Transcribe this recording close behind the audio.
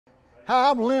Hi,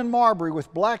 I'm Lynn Marbury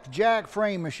with BlackJack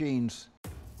Frame Machines.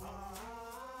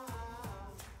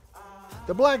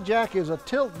 The BlackJack is a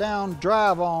tilt-down,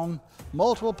 drive-on,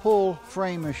 multiple pull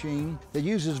frame machine that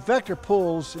uses vector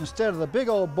pulls instead of the big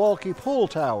old bulky pull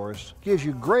towers. Gives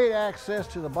you great access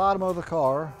to the bottom of the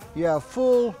car. You have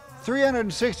full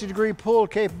 360-degree pull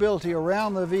capability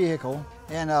around the vehicle,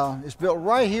 and it's built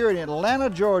right here in Atlanta,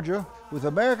 Georgia, with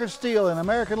American steel and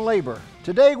American labor.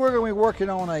 Today we're going to be working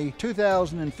on a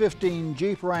 2015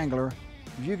 Jeep Wrangler.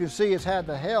 As you can see, it's had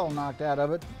the hell knocked out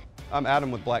of it. I'm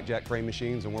Adam with BlackJack Frame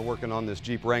Machines, and we're working on this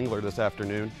Jeep Wrangler this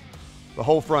afternoon. The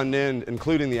whole front end,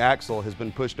 including the axle, has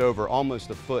been pushed over almost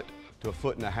a foot to a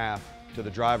foot and a half to the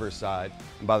driver's side.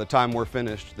 And by the time we're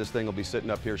finished, this thing will be sitting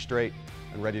up here straight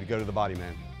and ready to go to the body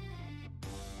man.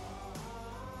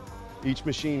 Each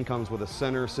machine comes with a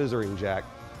center scissoring jack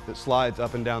that slides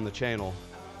up and down the channel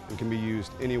and can be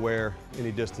used anywhere,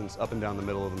 any distance, up and down the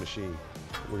middle of the machine.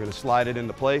 We're going to slide it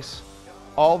into place.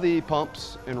 All the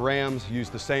pumps and rams use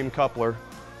the same coupler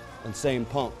and same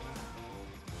pump.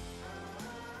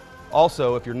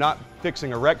 Also, if you're not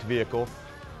fixing a wrecked vehicle,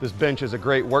 this bench is a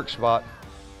great work spot.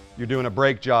 You're doing a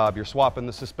brake job, you're swapping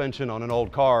the suspension on an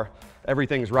old car,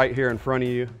 everything's right here in front of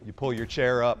you. You pull your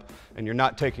chair up and you're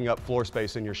not taking up floor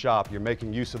space in your shop. You're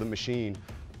making use of the machine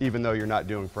even though you're not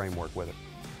doing framework with it.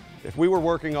 If we were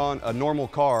working on a normal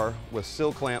car with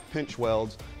sill clamp pinch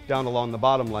welds down along the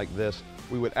bottom like this,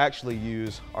 we would actually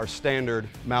use our standard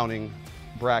mounting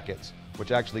brackets,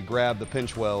 which actually grab the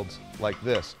pinch welds like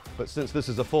this. But since this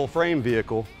is a full frame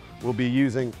vehicle, we'll be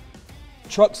using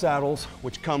truck saddles,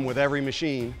 which come with every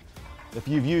machine. If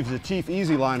you've used a Teeth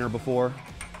Easy Liner before,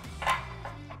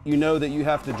 you know that you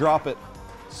have to drop it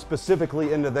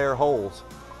specifically into their holes.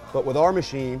 But with our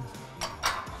machine,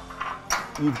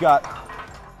 you've got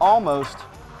almost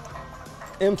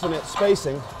infinite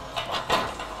spacing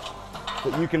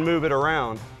that you can move it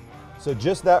around. So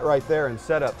just that right there in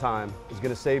setup time is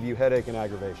going to save you headache and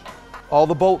aggravation. All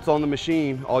the bolts on the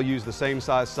machine all use the same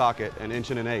size socket, 1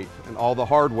 1/8 inch, and all the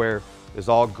hardware is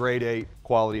all grade 8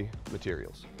 quality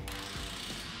materials.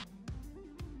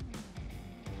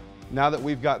 Now that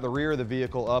we've got the rear of the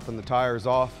vehicle up and the tires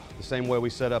off, the same way we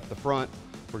set up the front,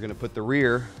 we're going to put the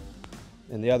rear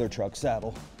in the other truck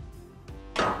saddle.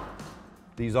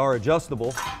 These are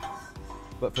adjustable,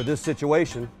 but for this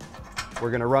situation,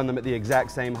 we're going to run them at the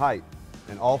exact same height.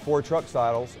 And all 4 truck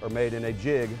saddles are made in a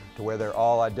jig to where they're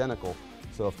all identical.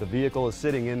 So if the vehicle is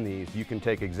sitting in these, you can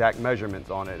take exact measurements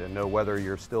on it and know whether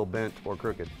you're still bent or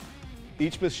crooked.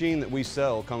 Each machine that we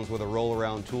sell comes with a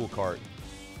roll-around tool cart.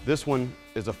 This one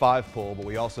is a 5-pull, but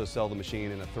we also sell the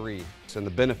machine in a 3. And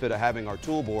the benefit of having our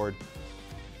tool board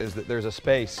is that there's a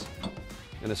space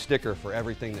and a sticker for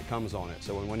everything that comes on it.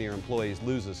 So when one of your employees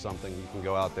loses something, you can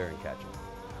go out there and catch it.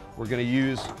 We're going to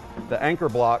use the anchor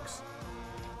blocks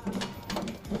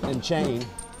and chain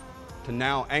to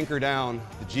now anchor down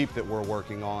the Jeep that we're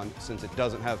working on, since it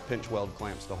doesn't have pinch weld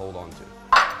clamps to hold on to.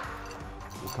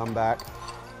 We'll come back.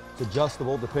 It's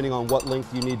adjustable depending on what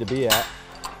length you need to be at.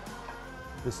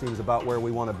 This seems about where we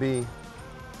want to be.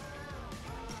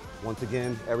 Once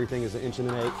again, everything is 1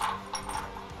 1/8 inch.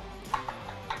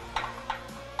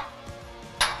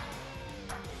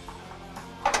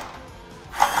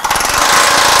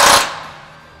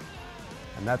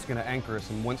 And that's going to anchor us,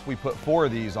 and once we put 4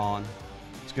 of these on,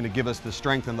 it's going to give us the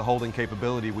strength and the holding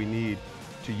capability we need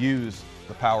to use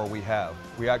the power we have.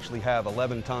 We actually have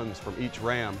 11 tons from each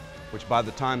ram, which by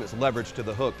the time it's leveraged to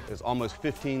the hook is almost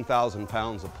 15,000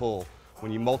 pounds of pull.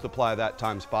 When you multiply that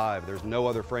times 5, there's no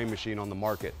other frame machine on the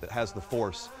market that has the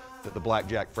force that the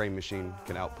BlackJack frame machine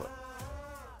can output.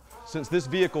 Since this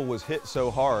vehicle was hit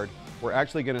so hard, we're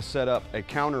actually going to set up a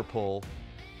counter pull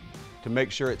to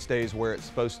make sure it stays where it's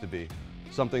supposed to be.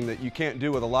 Something that you can't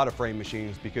do with a lot of frame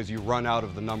machines because you run out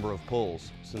of the number of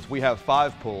pulls. Since we have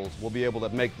 5 pulls, we'll be able to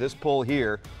make this pull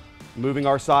here, moving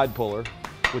our side puller,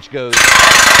 which goes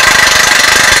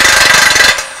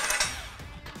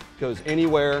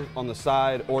anywhere on the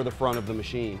side or the front of the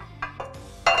machine,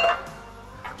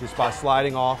 just by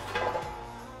sliding off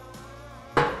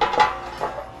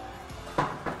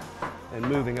and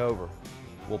moving over.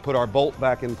 We'll put our bolt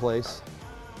back in place,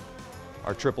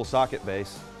 our triple socket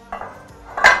base,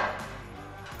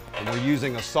 and we're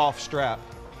using a soft strap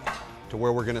to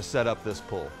where we're going to set up this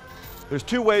pull. There's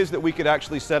 2 ways that we could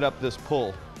actually set up this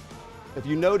pull. If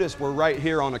you notice, we're right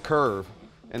here on a curve,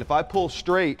 and if I pull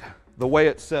straight the way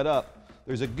it's set up,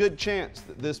 there's a good chance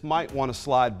that this might want to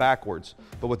slide backwards.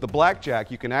 But with the BlackJack,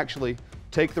 you can actually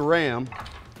take the ram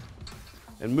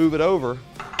and move it over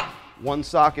 1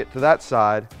 socket to that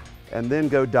side, and then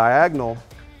go diagonal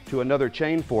to another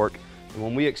chain fork. And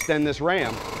when we extend this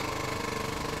ram,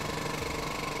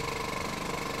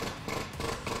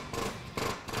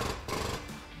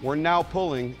 We're now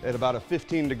pulling at about a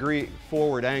 15-degree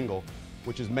forward angle,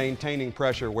 which is maintaining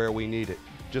pressure where we need it.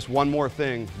 Just one more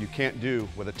thing you can't do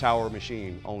with a tower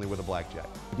machine, only with a BlackJack.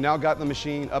 We've now got the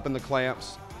machine up in the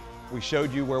clamps. We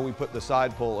showed you where we put the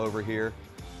side pull over here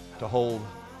to hold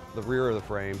the rear of the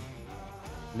frame.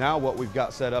 Now what we've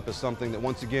got set up is something that,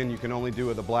 once again, you can only do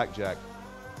with a BlackJack.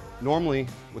 Normally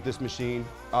with this machine,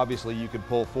 obviously you could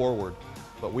pull forward,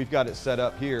 but we've got it set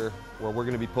up here where we're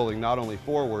going to be pulling not only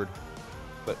forward,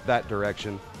 but that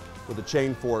direction, with the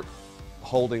chain fork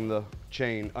holding the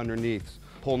chain underneath.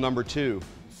 Pull number 2,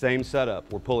 same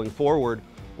setup. We're pulling forward,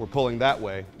 we're pulling that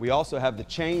way. We also have the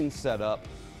chains set up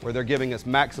where they're giving us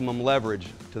maximum leverage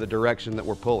to the direction that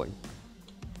we're pulling.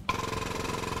 It's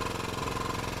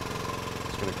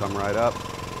going to come right up.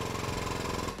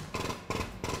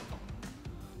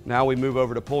 Now we move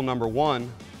over to pull number 1,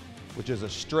 which is a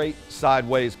straight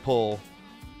sideways pull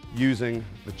using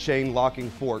the chain locking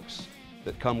forks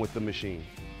that come with the machine.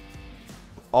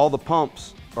 All the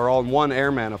pumps are on one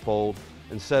air manifold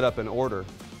and set up in order,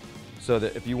 so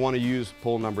that if you want to use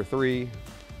pull number 3,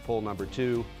 pull number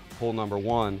 2, pull number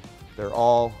 1, they're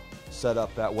all set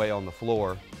up that way on the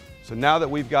floor. So now that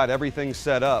we've got everything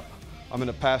set up, I'm going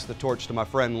to pass the torch to my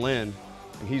friend Lynn,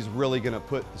 and he's really going to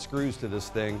put the screws to this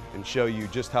thing and show you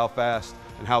just how fast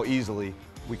and how easily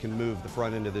we can move the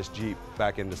front end of this Jeep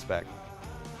back into spec.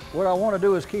 What I want to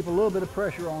do is keep a little bit of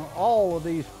pressure on all of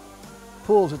these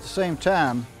pulls at the same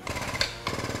time.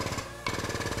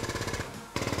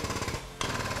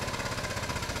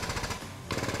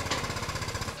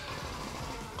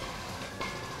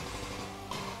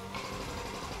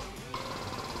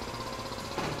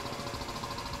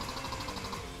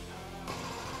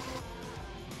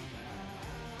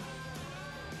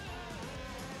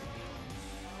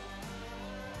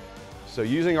 So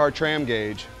using our tram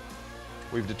gauge,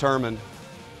 we've determined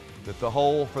that the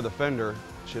hole for the fender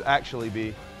should actually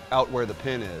be out where the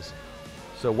pin is.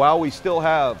 So while we still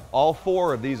have all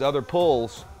 4 of these other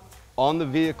pulls on the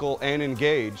vehicle and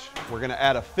engaged, we're going to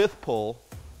add a 5th pull,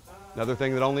 another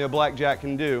thing that only a BlackJack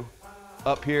can do,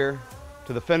 up here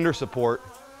to the fender support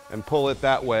and pull it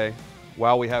that way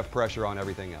while we have pressure on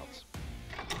everything else.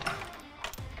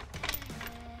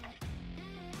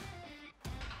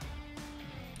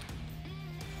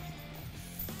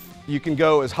 You can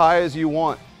go as high as you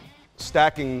want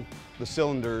stacking the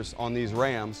cylinders on these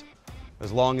rams,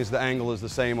 as long as the angle is the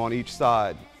same on each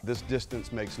side. This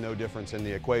distance makes no difference in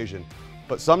the equation.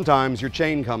 But sometimes your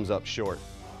chain comes up short.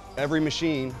 Every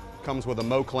machine comes with a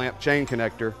Mo-clamp chain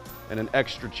connector and an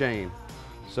extra chain.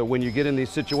 So when you get in these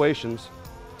situations,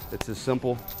 it's as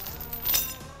simple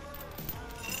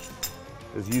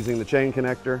as using the chain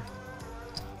connector.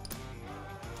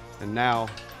 And now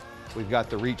we've got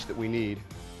the reach that we need.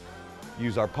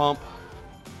 Use our pump.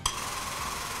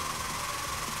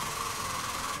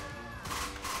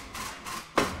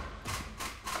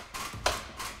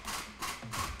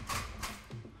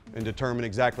 And determine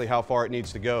exactly how far it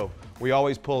needs to go. We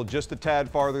always pull just a tad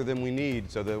farther than we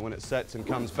need so that when it sets and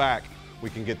comes back,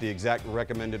 we can get the exact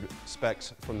recommended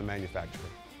specs from the manufacturer.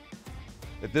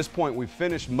 At this point, we've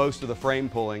finished most of the frame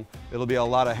pulling. It'll be a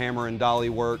lot of hammer and dolly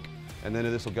work, and then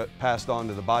this will get passed on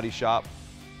to the body shop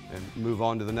and move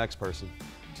on to the next person.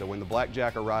 So when the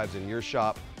BlackJack arrives in your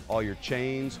shop, all your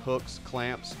chains, hooks,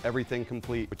 clamps, everything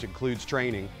complete, which includes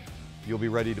training, you'll be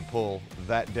ready to pull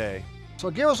that day. So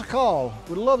give us a call.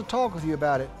 We'd love to talk with you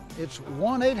about it. It's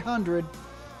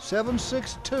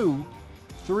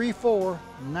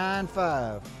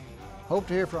 1-800-762-3495. Hope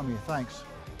to hear from you. Thanks.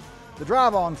 The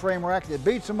drive-on frame rack that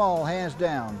beats them all, hands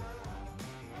down.